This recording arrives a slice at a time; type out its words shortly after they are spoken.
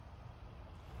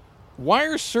Why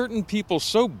are certain people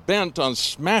so bent on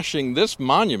smashing this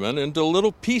monument into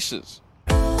little pieces?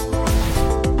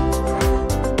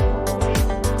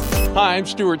 Hi, I'm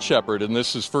Stuart Shepard, and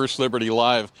this is First Liberty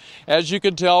Live. As you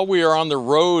can tell, we are on the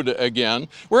road again.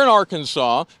 We're in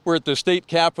Arkansas. We're at the state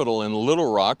capitol in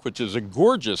Little Rock, which is a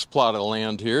gorgeous plot of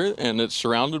land here, and it's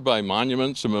surrounded by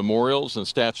monuments and memorials and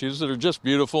statues that are just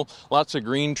beautiful. Lots of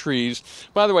green trees.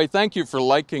 By the way, thank you for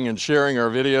liking and sharing our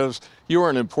videos. You are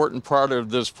an important part of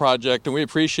this project, and we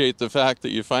appreciate the fact that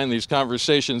you find these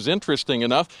conversations interesting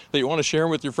enough that you want to share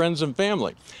them with your friends and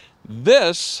family.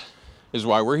 This is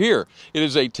why we're here. It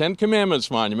is a Ten Commandments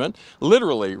monument,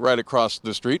 literally right across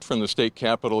the street from the state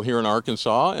capitol here in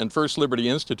Arkansas, and First Liberty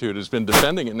Institute has been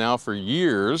defending it now for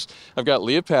years. I've got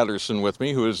Lea Patterson with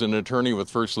me, who is an attorney with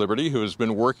First Liberty, who has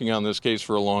been working on this case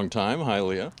for a long time. Hi,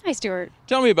 Lea. Hi, Stuart.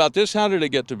 Tell me about this. How did it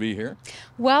get to be here?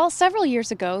 Well, several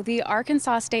years ago, the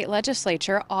Arkansas State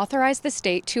Legislature authorized the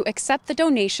state to accept the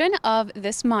donation of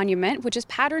this monument, which is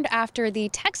patterned after the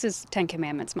Texas Ten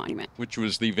Commandments monument. Which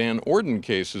was the Van Orden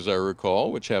case, as I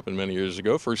recall, which happened many years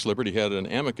ago. First Liberty had an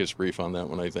amicus brief on that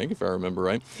one, I think, if I remember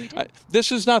right.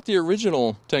 This is not the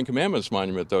original Ten Commandments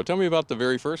monument, though. Tell me about the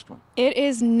very first one. It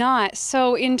is not.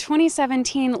 So in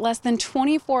 2017, less than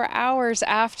 24 hours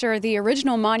after the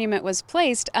original monument was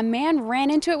placed, a man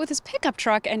ran into it with his pickup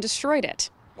truck and destroyed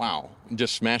it. Wow,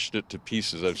 just smashed it to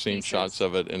pieces. I've seen shots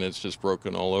of it, and it's just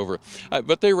broken all over.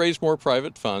 But they raised more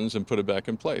private funds and put it back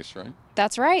in place, right?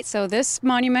 That's right. So this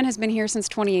monument has been here since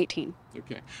 2018.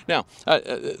 Okay. Now,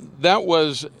 that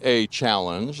was a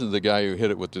challenge, the guy who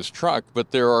hit it with his truck,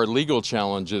 but there are legal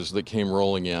challenges that came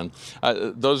rolling in.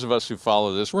 Those of us who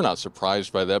follow this, we're not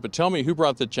surprised by that, but tell me who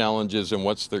brought the challenges and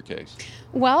what's their case?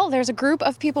 Well, there's a group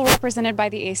of people represented by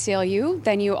the ACLU.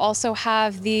 Then you also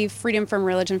have the Freedom from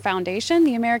Religion Foundation,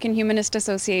 the American Humanist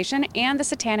Association, and the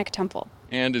Satanic Temple.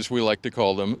 And as we like to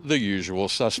call them, the usual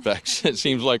suspects. It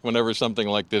seems like whenever something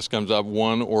like this comes up,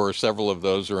 one or several of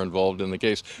those are involved in the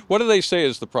case. What do they say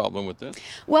is the problem with this?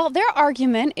 Well, their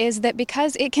argument is that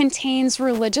because it contains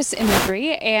religious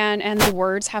imagery and the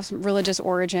words have religious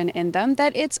origin in them,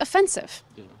 that it's offensive.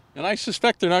 Yeah. And I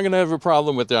suspect they're not going to have a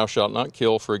problem with thou shalt not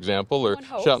kill, for example, or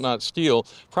shalt not steal.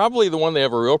 Probably the one they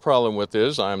have a real problem with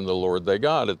is I'm the Lord thy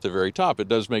God at the very top. It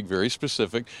does make very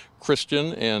specific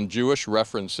Christian and Jewish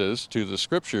references to the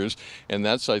scriptures, and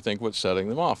that's, I think, what's setting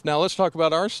them off. Now, let's talk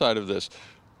about our side of this.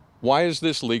 Why is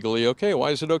this legally okay?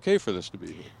 Why is it okay for this to be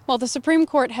here? Well, the Supreme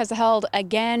Court has held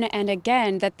again and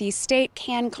again that the state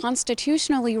can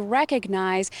constitutionally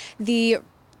recognize the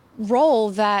role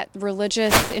that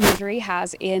religious imagery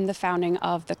has in the founding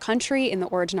of the country, in the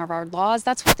origin of our laws.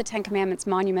 That's what the Ten Commandments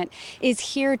monument is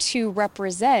here to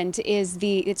represent.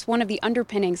 It's one of the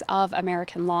underpinnings of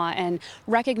American law, and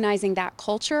recognizing that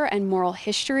culture and moral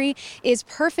history is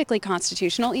perfectly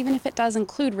constitutional, even if it does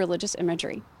include religious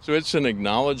imagery. So it's an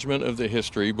acknowledgement of the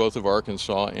history, both of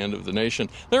Arkansas and of the nation.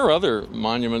 There are other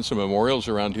monuments and memorials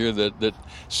around here that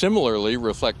similarly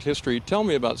reflect history. Tell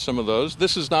me about some of those.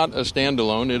 This is not a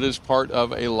standalone. It is part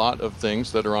of a lot of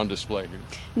things that are on display here.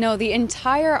 No, the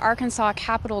entire Arkansas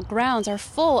Capitol grounds are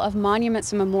full of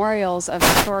monuments and memorials of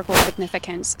historical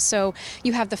significance. So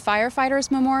you have the Firefighters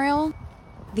Memorial,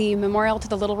 the Memorial to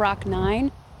the Little Rock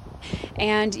Nine,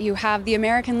 and you have the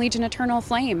American Legion Eternal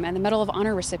Flame and the Medal of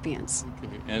Honor recipients. Okay.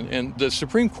 And the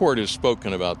Supreme Court has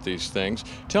spoken about these things.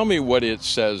 Tell me what it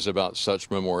says about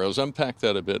such memorials. Unpack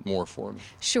that a bit more for me.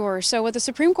 Sure. So what the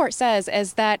Supreme Court says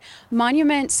is that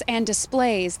monuments and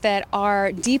displays that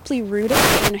are deeply rooted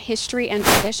in history and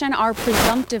tradition are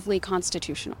presumptively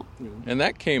constitutional. And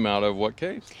that came out of what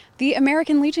case? The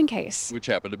American Legion case. Which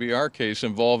happened to be our case,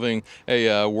 involving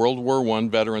a World War I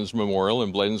Veterans Memorial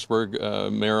in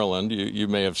Bladensburg, Maryland. You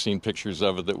may have seen pictures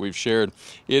of it that we've shared.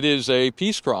 It is a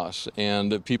peace cross,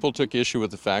 and people took issue with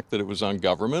the fact that it was on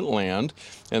government land,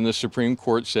 and the Supreme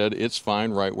Court said it's fine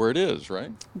right where it is,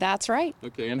 right? That's right.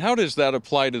 Okay, and how does that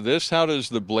apply to this? How does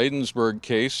the Bladensburg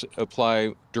case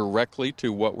apply directly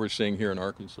to what we're seeing here in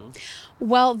Arkansas?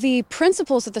 Well, the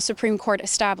principles that the Supreme Court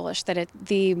established, that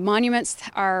the monuments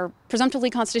are presumptively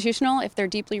constitutional if they're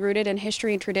deeply rooted in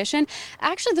history and tradition.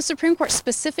 Actually, the Supreme Court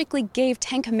specifically gave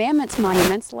Ten Commandments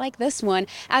monuments like this one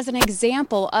as an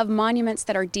example of monuments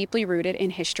that are deeply rooted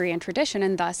in history and tradition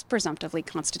and thus presumptively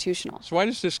constitutional. So why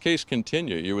does this case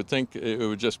continue? You would think it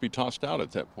would just be tossed out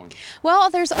at that point. Well,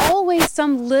 there's always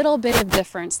some little bit of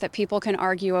difference that people can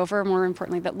argue over, more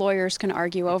importantly, that lawyers can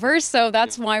argue over. So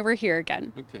that's why we're here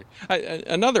again. Okay.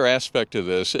 Another aspect of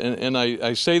this, and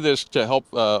I say this to help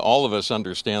all of us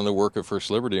understand the work of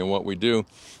First Liberty and what we do.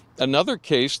 Another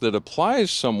case that applies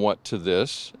somewhat to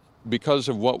this because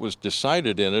of what was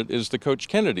decided in it, is the Coach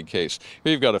Kennedy case.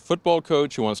 Here you've got a football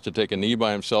coach who wants to take a knee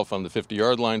by himself on the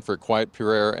 50-yard line for a quiet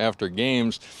prayer after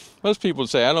games. Most people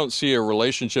say, I don't see a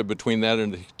relationship between that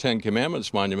and the Ten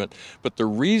Commandments monument, but the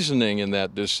reasoning in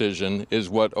that decision is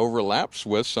what overlaps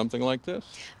with something like this.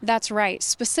 That's right.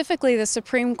 Specifically, the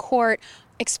Supreme Court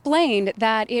explained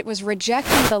that it was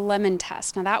rejecting the Lemon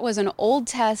test. Now, that was an old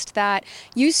test that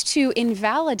used to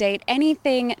invalidate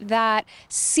anything that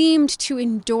seemed to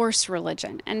endorse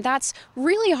religion. And that's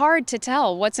really hard to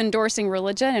tell what's endorsing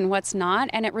religion and what's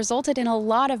not. And it resulted in a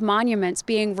lot of monuments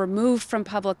being removed from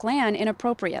public land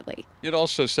inappropriately. It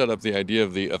also set up the idea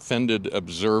of the offended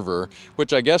observer,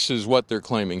 which I guess is what they're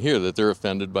claiming here, that they're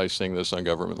offended by seeing this on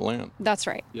government land. That's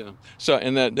right. Yeah. So,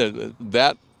 and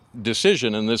that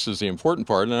decision, and this is the important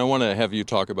part, and I want to have you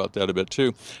talk about that a bit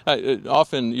too.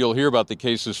 Often you'll hear about the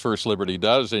cases First Liberty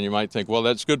does, and you might think, well,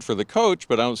 that's good for the coach,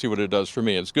 but I don't see what it does for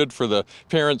me. It's good for the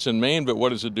parents in Maine, but what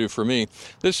does it do for me?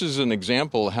 This is an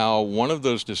example how one of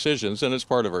those decisions, and it's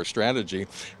part of our strategy,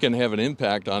 can have an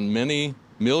impact on many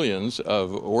millions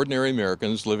of ordinary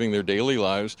Americans living their daily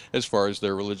lives as far as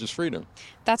their religious freedom.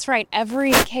 That's right.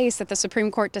 Every case that the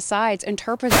Supreme Court decides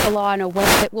interprets the law in a way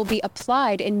that will be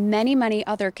applied in many, many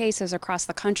other cases across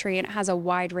the country, and it has a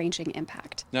wide-ranging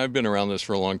impact. Now, I've been around this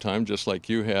for a long time, just like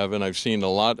you have, and I've seen a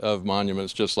lot of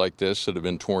monuments just like this that have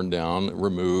been torn down,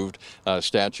 removed,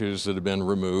 statues that have been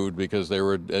removed because they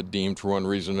were deemed for one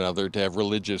reason or another to have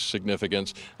religious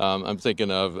significance. I'm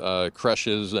thinking of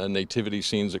creches, nativity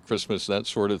scenes at Christmas, that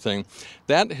sort of thing.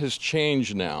 That has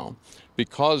changed now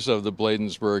because of the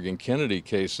Bladensburg and Kennedy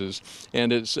cases,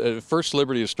 and it's First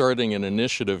Liberty is starting an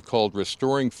initiative called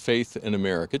Restoring Faith in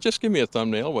America. Just give me a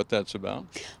thumbnail what that's about.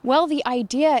 Well, the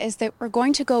idea is that we're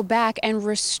going to go back and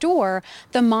restore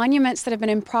the monuments that have been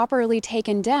improperly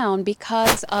taken down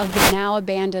because of the now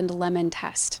abandoned Lemon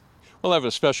test. We'll have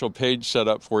a special page set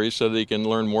up for you so that you can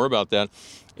learn more about that.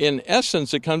 In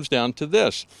essence, it comes down to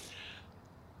this.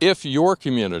 If your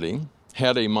community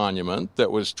had a monument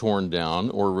that was torn down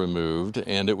or removed,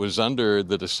 and it was under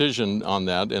the decision on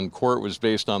that, and court was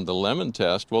based on the Lemon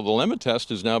test. Well, the Lemon test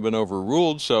has now been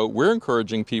overruled, so we're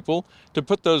encouraging people to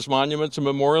put those monuments and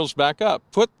memorials back up.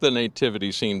 Put the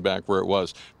nativity scene back where it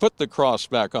was. Put the cross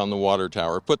back on the water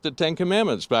tower. Put the Ten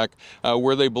Commandments back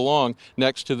where they belong,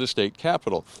 next to the state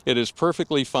capitol. It is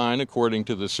perfectly fine according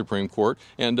to the Supreme Court,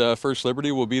 and First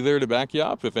Liberty will be there to back you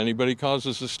up if anybody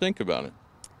causes a stink about it.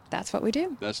 That's what we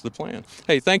do. That's the plan.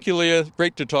 Hey, thank you, Leah.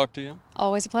 Great to talk to you.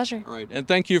 Always a pleasure. All right, and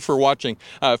thank you for watching.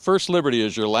 First Liberty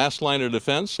is your last line of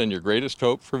defense and your greatest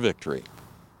hope for victory.